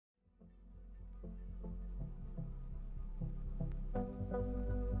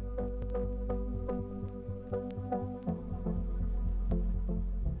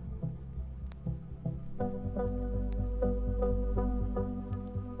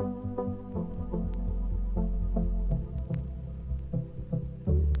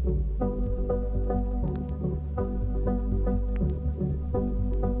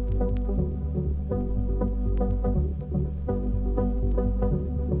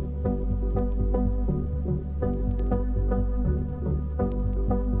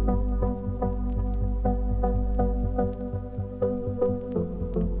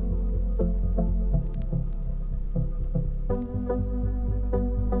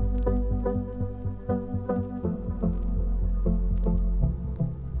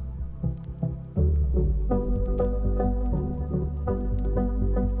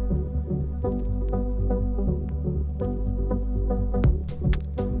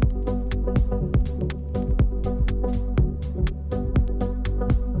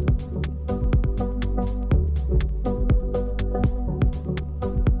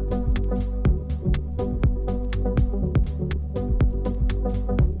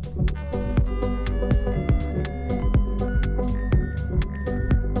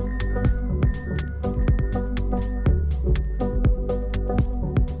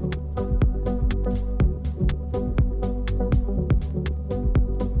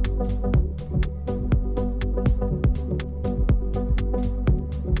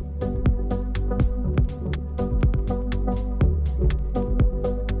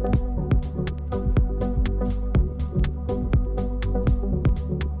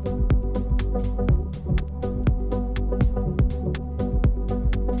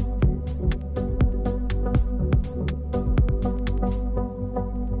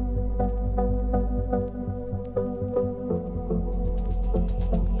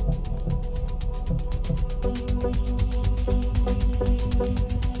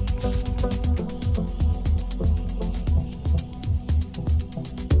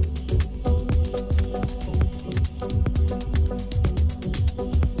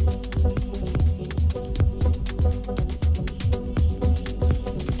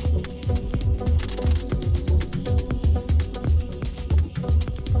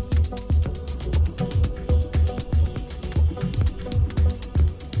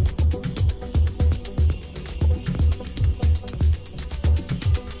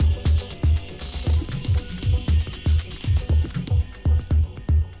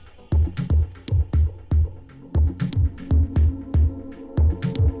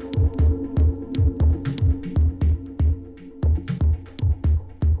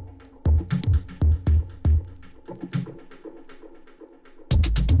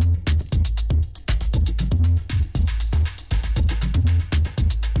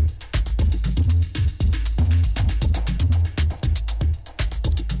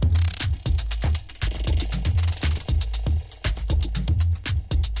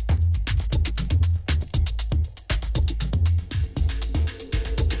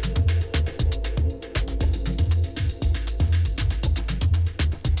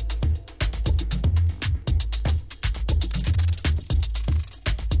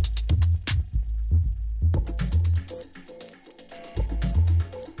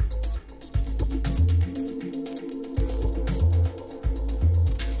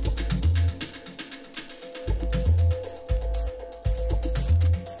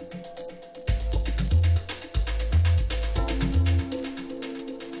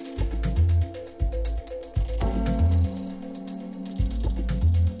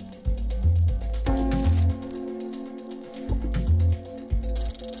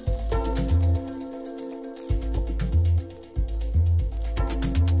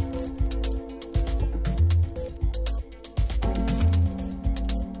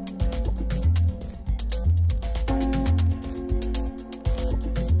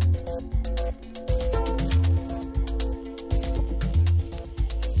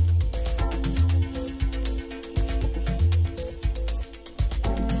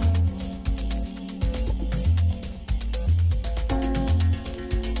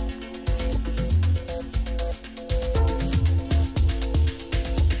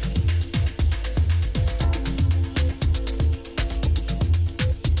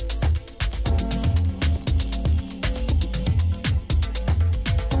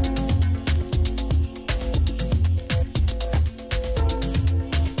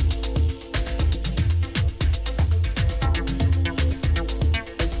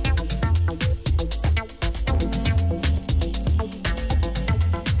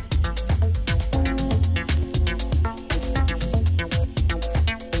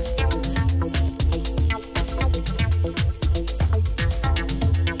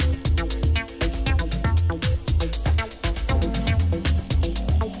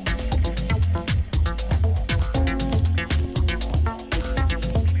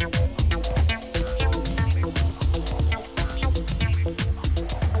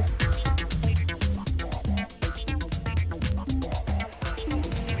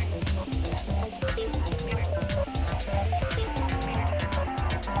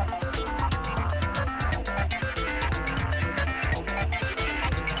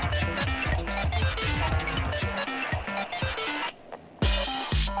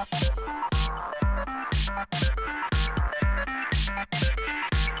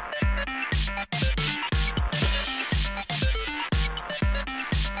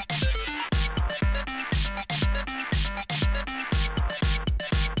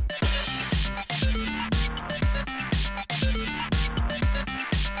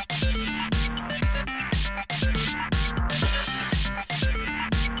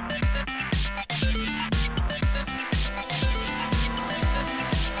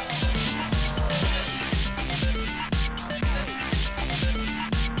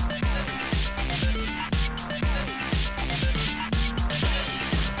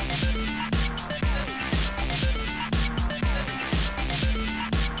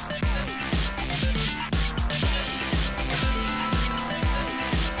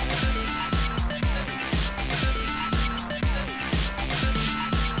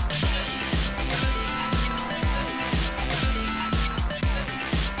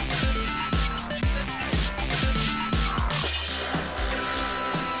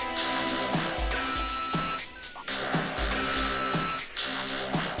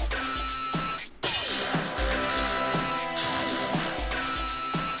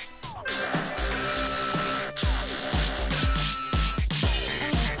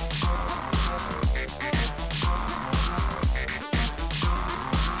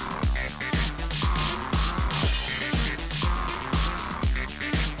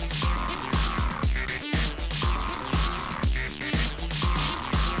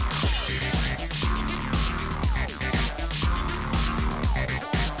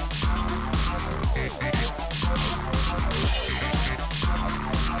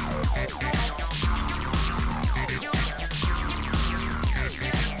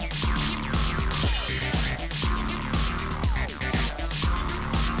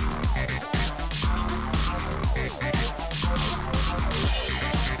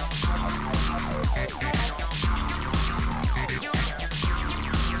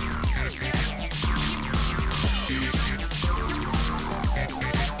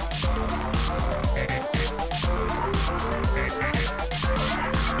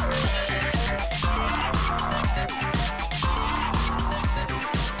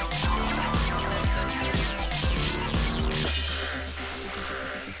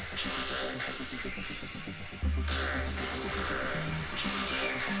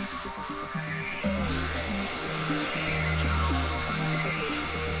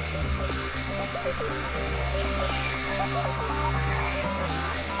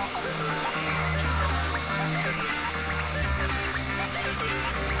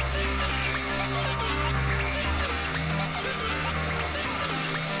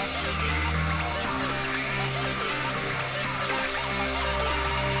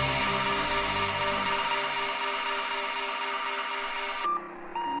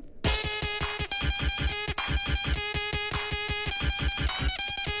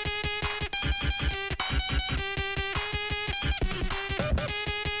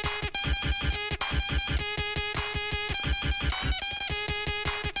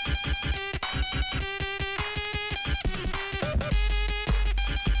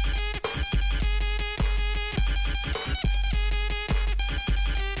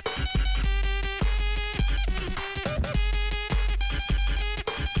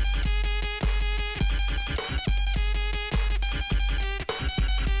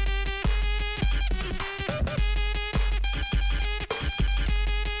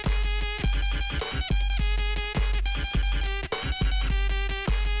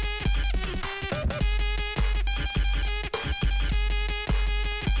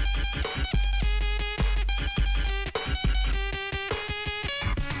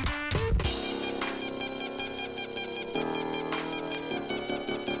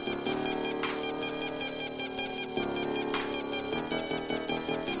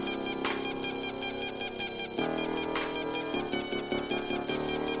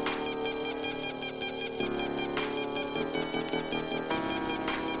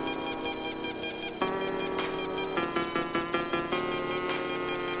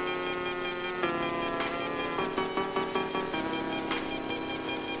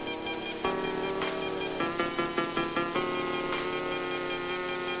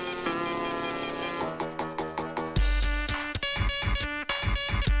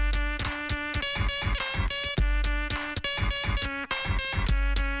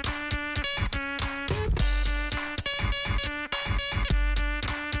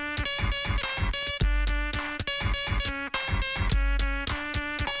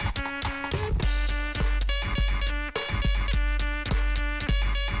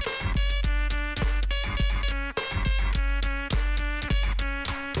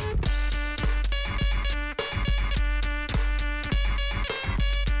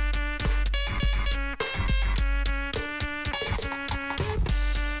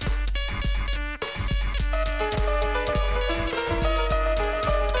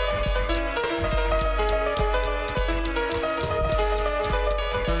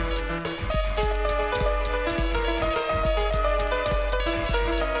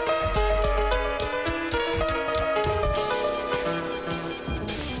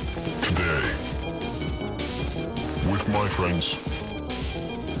my friends.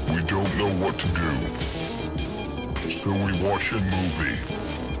 We don't know what to do, so we watch a movie.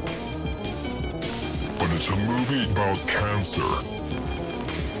 But it's a movie about cancer,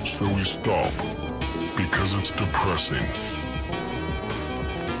 so we stop, because it's depressing.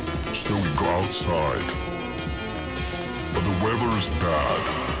 So we go outside, but the weather is bad,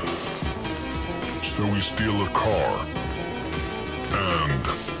 so we steal a car, and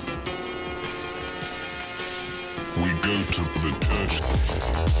we go to the church.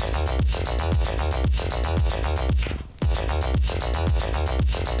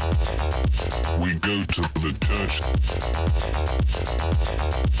 We go to the church.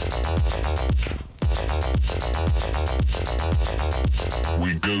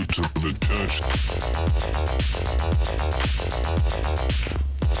 We go to the church.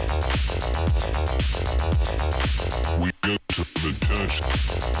 We go to the church.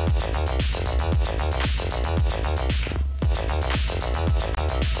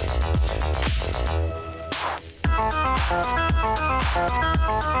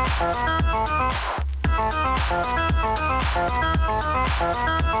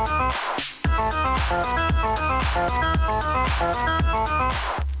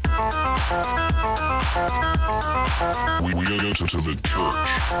 We go to the church.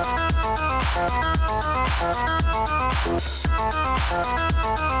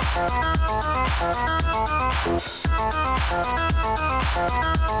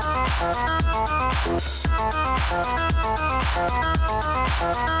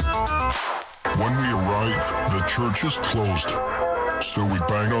 When we arrive, the church is closed, so we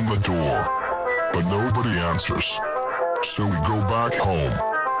bang on the door, but nobody answers. So we go back home.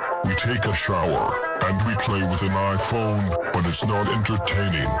 We take a shower, and we play with an iPhone, but it's not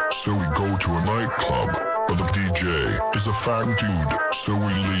entertaining. So we go to a nightclub, but the DJ is a fat dude. So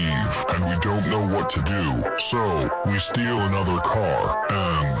we leave, and we don't know what to do. So we steal another car,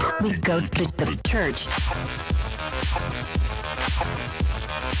 and We go to the church.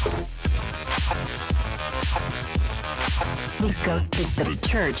 We go to the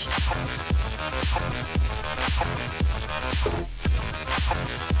church.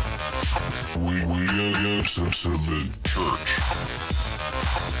 We enter to the church.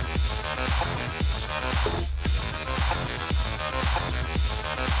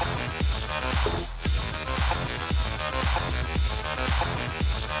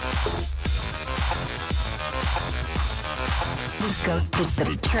 We go to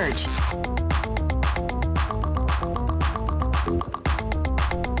the church.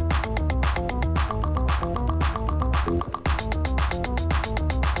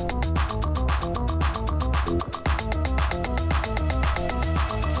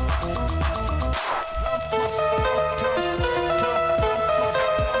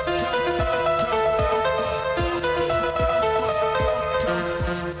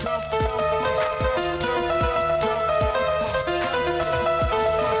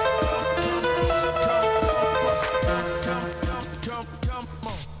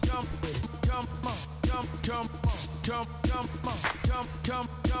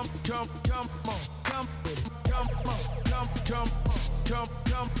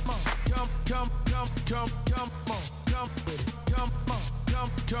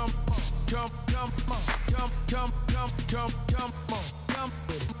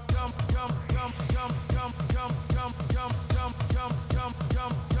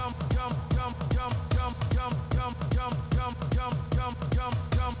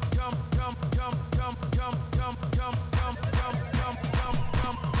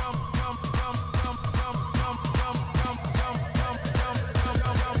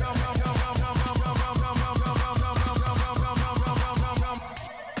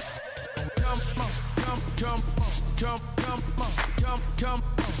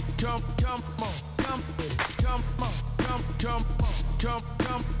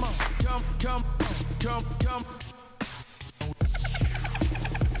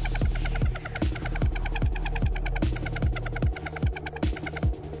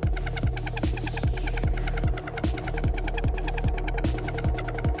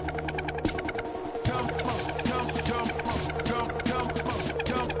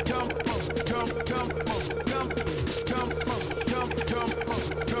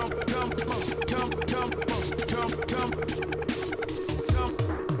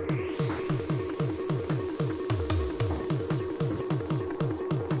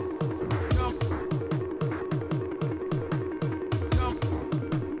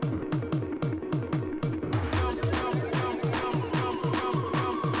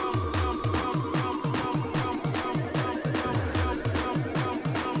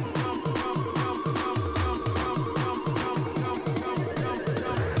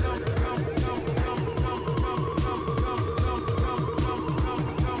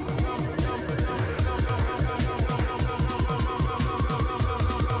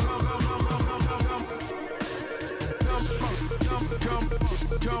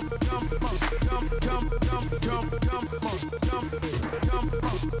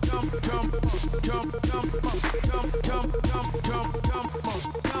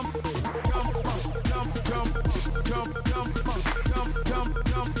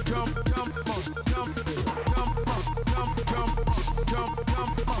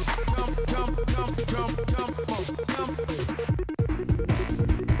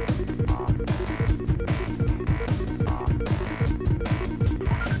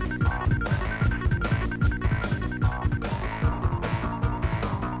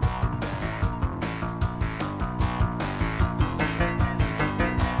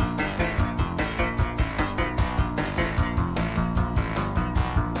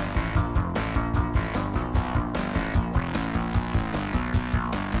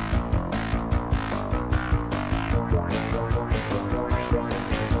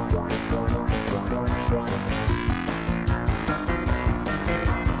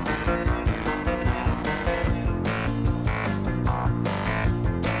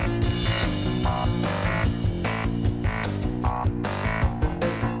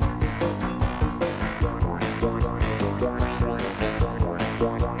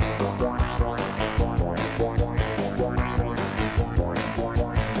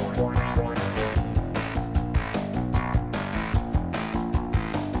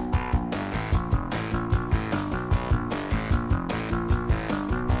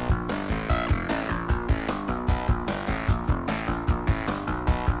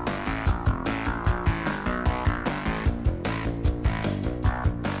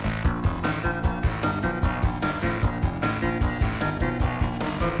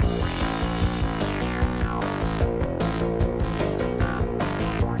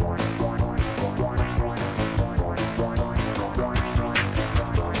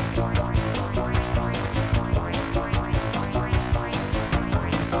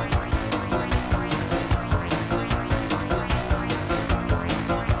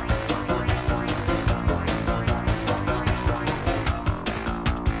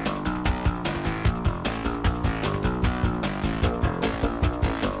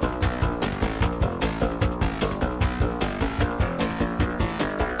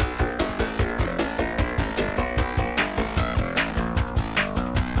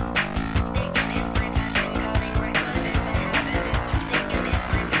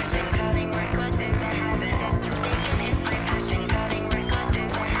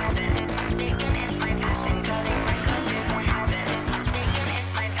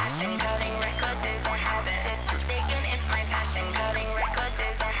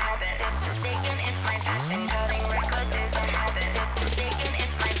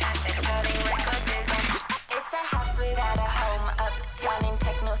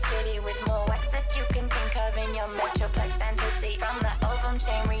 from the ovum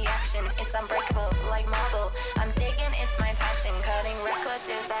chain reaction. It's unbreakable like marble. I'm digging, it's my passion. Cutting records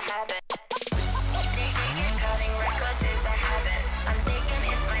is a habit. Cutting records is a habit. I'm digging,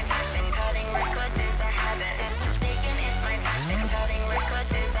 it's my passion. Cutting records is a habit. Digging, it's my passion. Cutting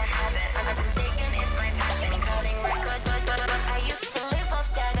records is a habit. I'm digging, it's my passion. Cutting records. I used to live off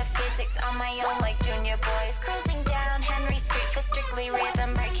data physics on my own like junior boys. Cruising down Henry Street for strictly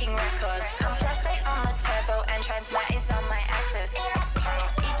rhythm breaking records. I'm plus 8 on the turbo and transmat is on my axis.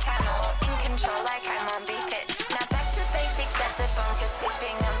 Eternal, in control like I'm on B-pitch. Now back to basics at the bunker,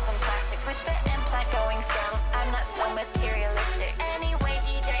 sipping on some classics. With the implant going strong, I'm not so materialistic. Anyway,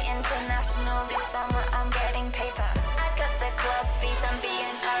 DJ International, this summer I'm getting paper. I got the club fees, I'm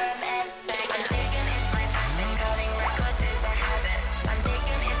being RMN. I'm digging, it's my passion. Cutting records is a habit. I'm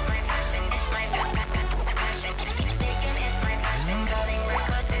digging, it's my passion. It's my passion. Digging, it's my passion. Cutting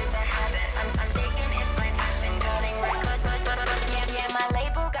records is a habit. I'm digging, it's my passion. Cutting records. Yeah, my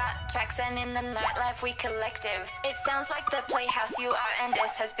label got tracks and in the nightlife we collective. It sounds like the playhouse you are and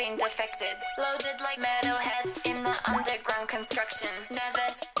S has been defected. Loaded like metalheads in the underground construction.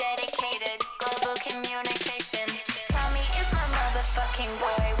 Nervous, dedicated, global communication. Tommy is my motherfucking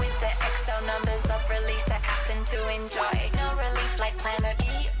boy with the XO numbers of release I happen to enjoy. No relief like Planet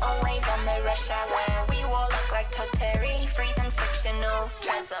E, always on the rush hour. We warlock like Toteri, freezing frictional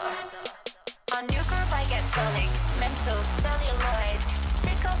treasure. On new groove I get sonic, mental, celluloid.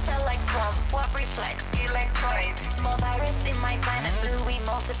 Sickle cell like swamp, what reflects? Electroids. More virus in my planet blue, we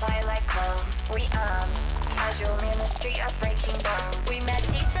multiply like clone. We casual ministry of breaking bones. We met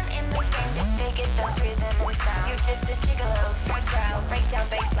decent in the game, disfigured those rhythm and sound. You just a gigolo, fragile, breakdown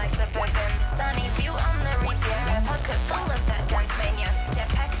bass like suburban. Sunny view on the Riviera, pocket full of that dance mania. Get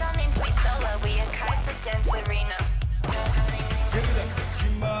packed on in tweet solo, we a kite to dance arena.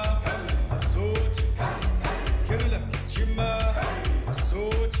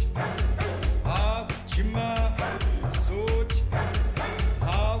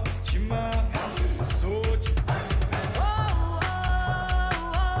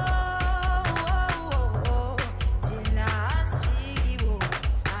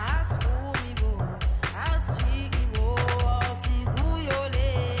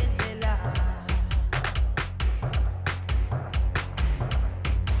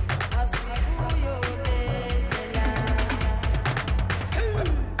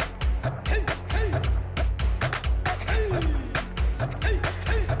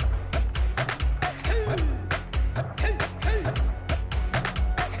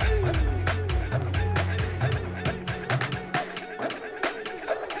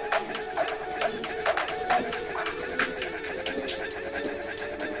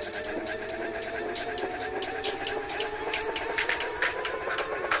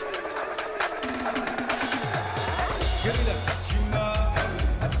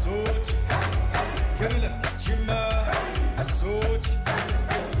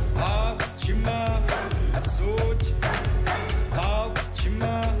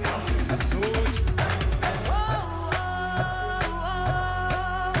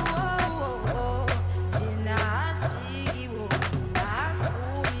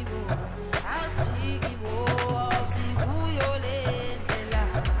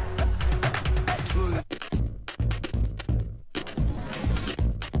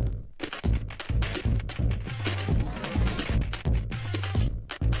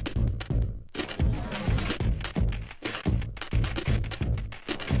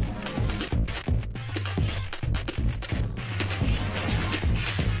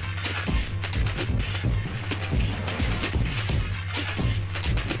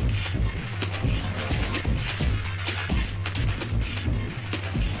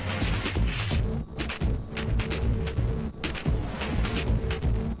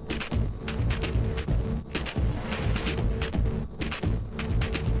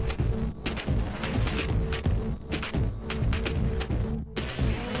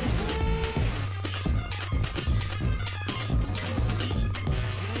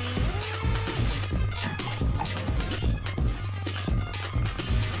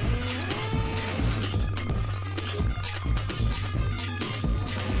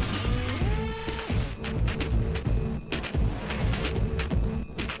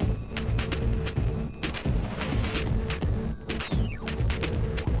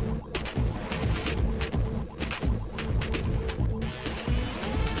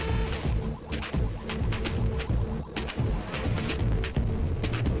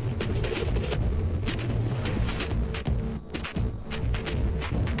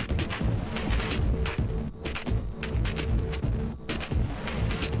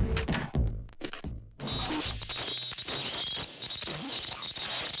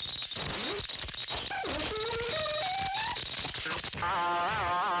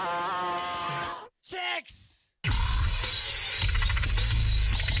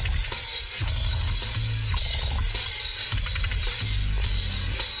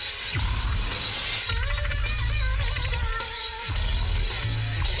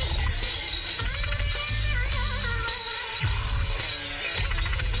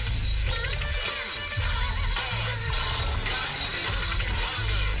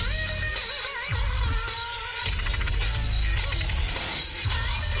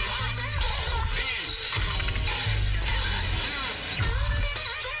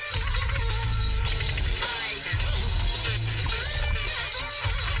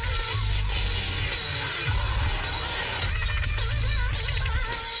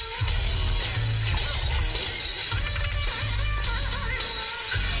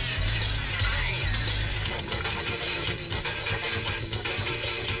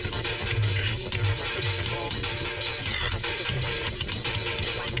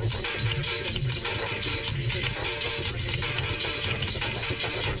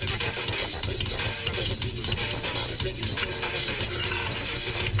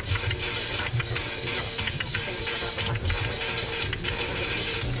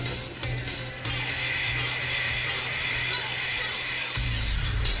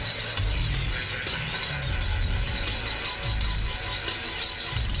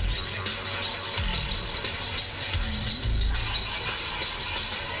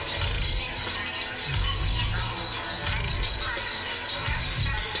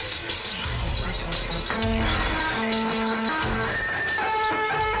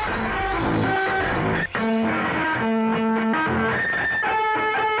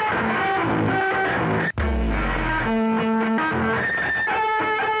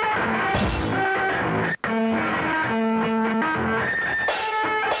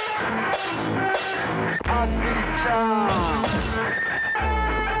 ちゃん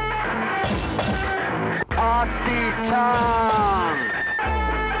パーティーちゃん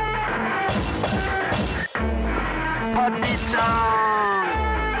パーティーちゃん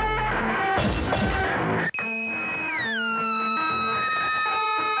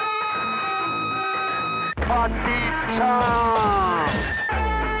パーティーちゃん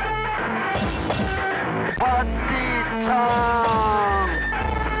パーティーちゃん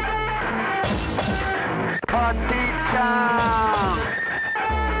パーティーちゃん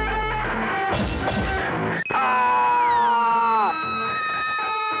あー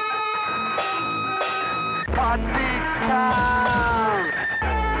パーティーちゃん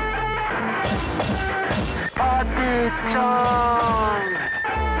パーティーちゃん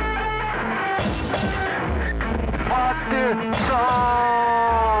パーティーちゃん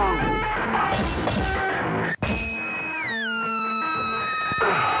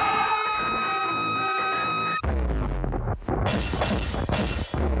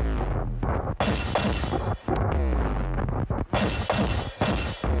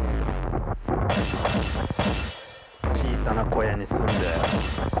小さな小屋に住んで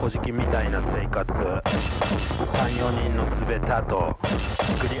小じきみたいな生活3、4人のつべたと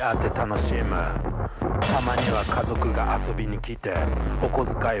作り合って楽しむたまには家族が遊びに来てお小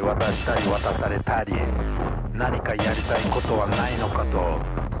遣い渡したり渡されたり何かやりたいことはないのかと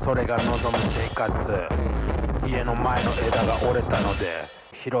それが望む生活家の前の枝が折れたので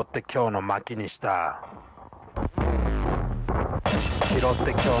拾って今日の薪にした拾っ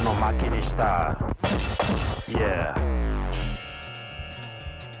て今日の薪にした Yeah